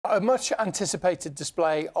Now, a much-anticipated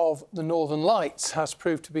display of the Northern Lights has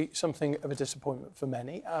proved to be something of a disappointment for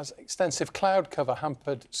many, as extensive cloud cover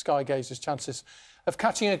hampered sky gazers' chances of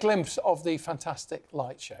catching a glimpse of the fantastic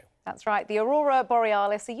light show. That's right. The Aurora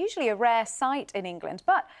Borealis are usually a rare sight in England,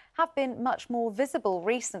 but have been much more visible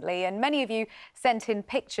recently. And many of you sent in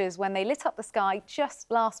pictures when they lit up the sky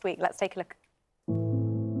just last week. Let's take a look.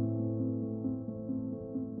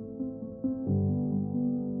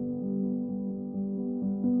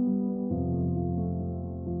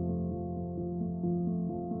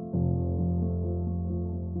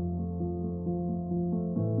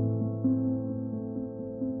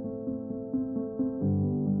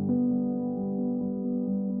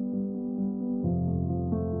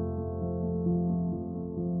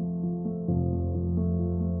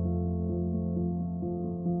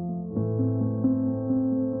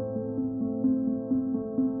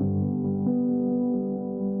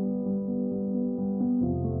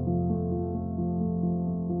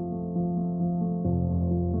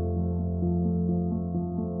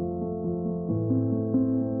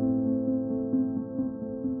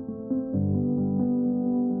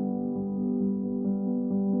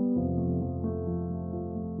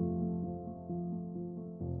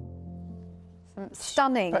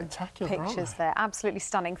 Stunning pictures there, absolutely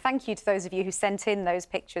stunning. Thank you to those of you who sent in those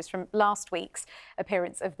pictures from last week's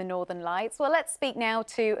appearance of the Northern Lights. Well, let's speak now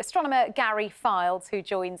to astronomer Gary Fildes, who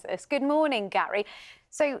joins us. Good morning, Gary.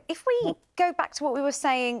 So if we go back to what we were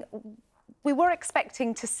saying, we were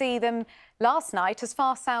expecting to see them last night as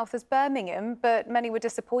far south as Birmingham, but many were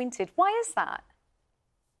disappointed. Why is that?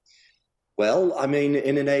 Well, I mean,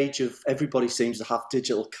 in an age of everybody seems to have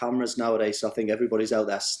digital cameras nowadays, so I think everybody's out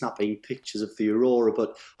there snapping pictures of the aurora,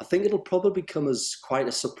 but I think it'll probably come as quite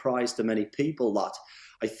a surprise to many people that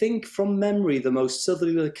I think from memory the most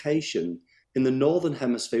southerly location in the northern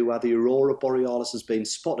hemisphere where the Aurora Borealis has been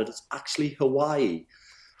spotted is actually Hawaii.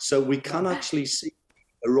 So we can actually see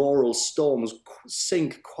auroral storms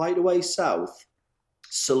sink quite a way south,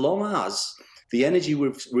 so long as the energy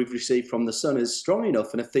we've received from the sun is strong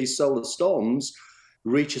enough, and if these solar storms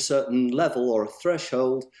reach a certain level or a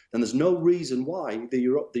threshold, then there's no reason why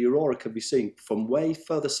the aurora could be seen from way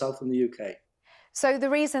further south in the UK. So the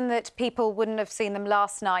reason that people wouldn't have seen them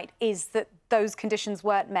last night is that those conditions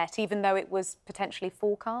weren't met, even though it was potentially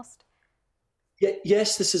forecast?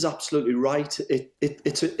 Yes, this is absolutely right.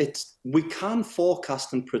 We can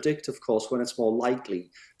forecast and predict, of course, when it's more likely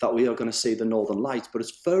that we are going to see the Northern Lights, but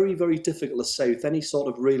it's very, very difficult to say with any sort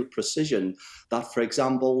of real precision that, for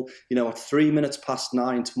example, you know, at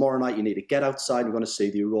 9:03 tomorrow night, you need to get outside and we're going to see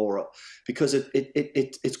the aurora, because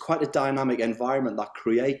it's quite a dynamic environment that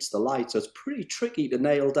creates the light. So it's pretty tricky to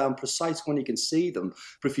nail down precisely when you can see them.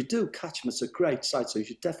 But if you do catch them, it's a great sight, so you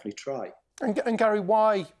should definitely try. And Gary,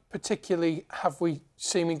 why particularly have we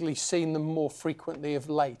seemingly seen them more frequently of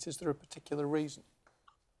late? Is there a particular reason?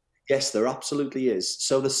 Yes, there absolutely is.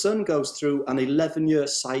 So the sun goes through an 11-year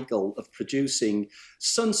cycle of producing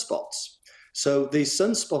sunspots. So the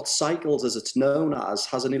sunspot cycles, as it's known as,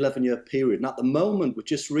 has an 11-year period. And at the moment, we're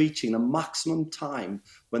just reaching the maximum time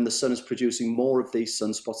when the sun is producing more of these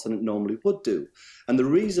sunspots than it normally would do. And the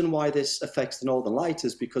reason why this affects the Northern Lights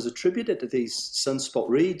is because attributed to these sunspot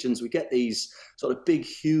regions, we get these sort of big,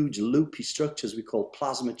 huge, loopy structures we call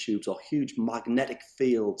plasma tubes, or huge magnetic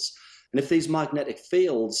fields. And if these magnetic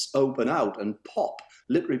fields open out and pop,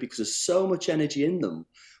 literally because there's so much energy in them,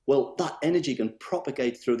 well, that energy can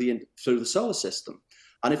propagate through the solar system.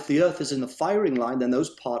 And if the Earth is in the firing line, then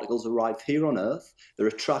those particles arrive here on Earth. They're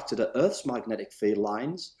attracted to Earth's magnetic field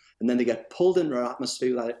lines, and then they get pulled into our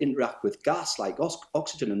atmosphere that interact with gas like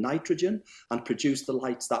oxygen and nitrogen and produce the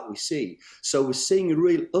lights that we see. So we're seeing a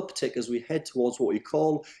real uptick as we head towards what we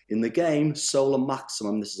call in the game solar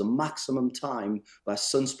maximum. This is a maximum time where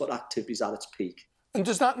sunspot activity is at its peak. And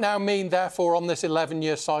does that now mean, therefore, on this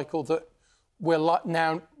 11-year cycle that we're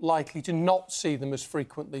now likely to not see them as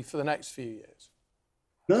frequently for the next few years?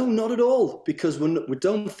 No, not at all, because we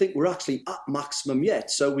don't think we're actually at maximum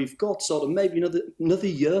yet. So we've got sort of maybe another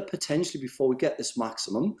year potentially before we get this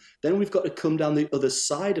maximum. Then we've got to come down the other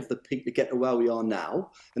side of the peak to get to where we are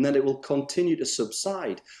now, and then it will continue to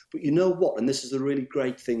subside. But you know what, and this is the really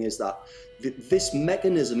great thing, is that this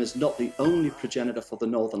mechanism is not the only progenitor for the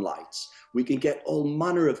Northern Lights. We can get all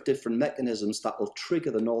manner of different mechanisms that will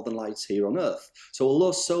trigger the Northern Lights here on Earth. So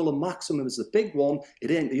although solar maximum is the big one,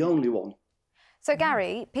 it ain't the only one. So,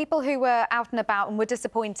 Gary, people who were out and about and were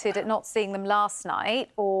disappointed at not seeing them last night,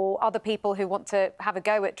 or other people who want to have a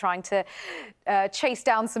go at trying to chase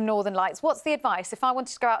down some Northern Lights, what's the advice? If I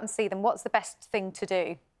wanted to go out and see them, what's the best thing to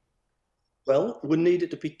do? Well, we need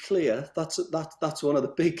it to be clear. That's one of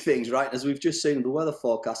the big things, right? As we've just seen in the weather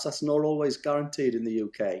forecast, that's not always guaranteed in the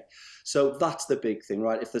UK. So that's the big thing,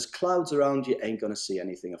 right? If there's clouds around, you ain't going to see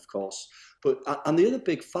anything, of course. But and the other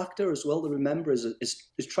big factor as well to remember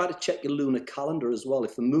is try to check your lunar calendar as well.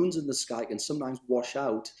 If the moon's in the sky, it can sometimes wash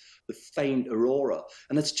out the faint aurora.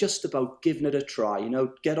 And it's just about giving it a try. You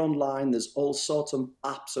know, get online. There's all sorts of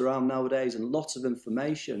apps around nowadays and lots of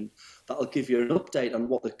information that'll give you an update on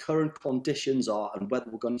what the current conditions are and whether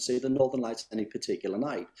we're going to see the Northern Lights any particular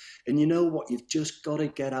night. And you know what? You've just got to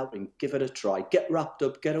get out and give it a try. Get wrapped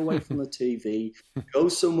up, get away from the TV, go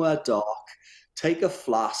somewhere dark, take a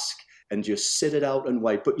flask, and just sit it out and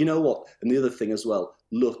wait. But you know what? And the other thing as well,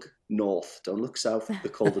 look north. Don't look south.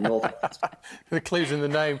 They're called the Northern Lights. The clue's in the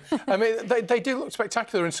name. I mean, they do look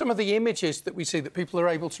spectacular. And some of the images that we see that people are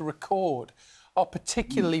able to record are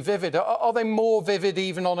particularly vivid. Are they more vivid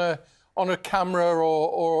even on a camera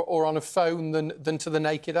or on a phone than to the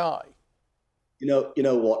naked eye? You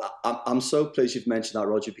know what? I'm so pleased you've mentioned that,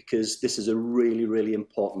 Roger, because this is a really, really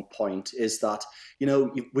important point, is that, you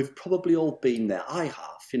know, we've probably all been there. I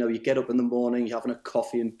have. You know, you get up in the morning, you're having a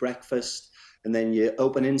coffee and breakfast, and then you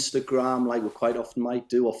open Instagram, like we quite often might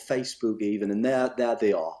do, or Facebook even, and there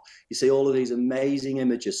they are. You see all of these amazing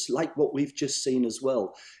images, like what we've just seen as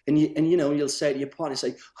well. And you know, you'll say to your partner,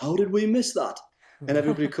 say, how did we miss that? And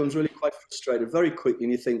everybody becomes really quite frustrated very quickly,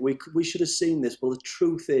 and you think, we should have seen this. Well, the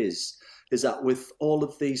truth is that with all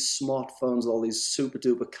of these smartphones, all these super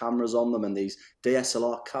duper cameras on them and these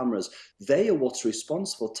DSLR cameras, they are what's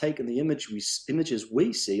responsible for taking the images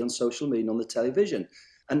we see on social media and on the television.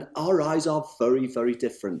 And our eyes are very, very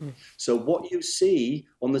different. So what you see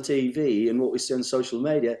on the TV and what we see on social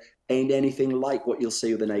media ain't anything like what you'll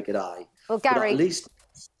see with the naked eye. Well, Gary, but at least,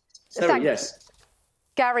 Sarah, yes.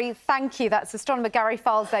 Gary, thank you. That's astronomer Gary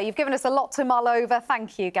Files there. You've given us a lot to mull over.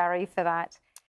 Thank you, Gary, for that.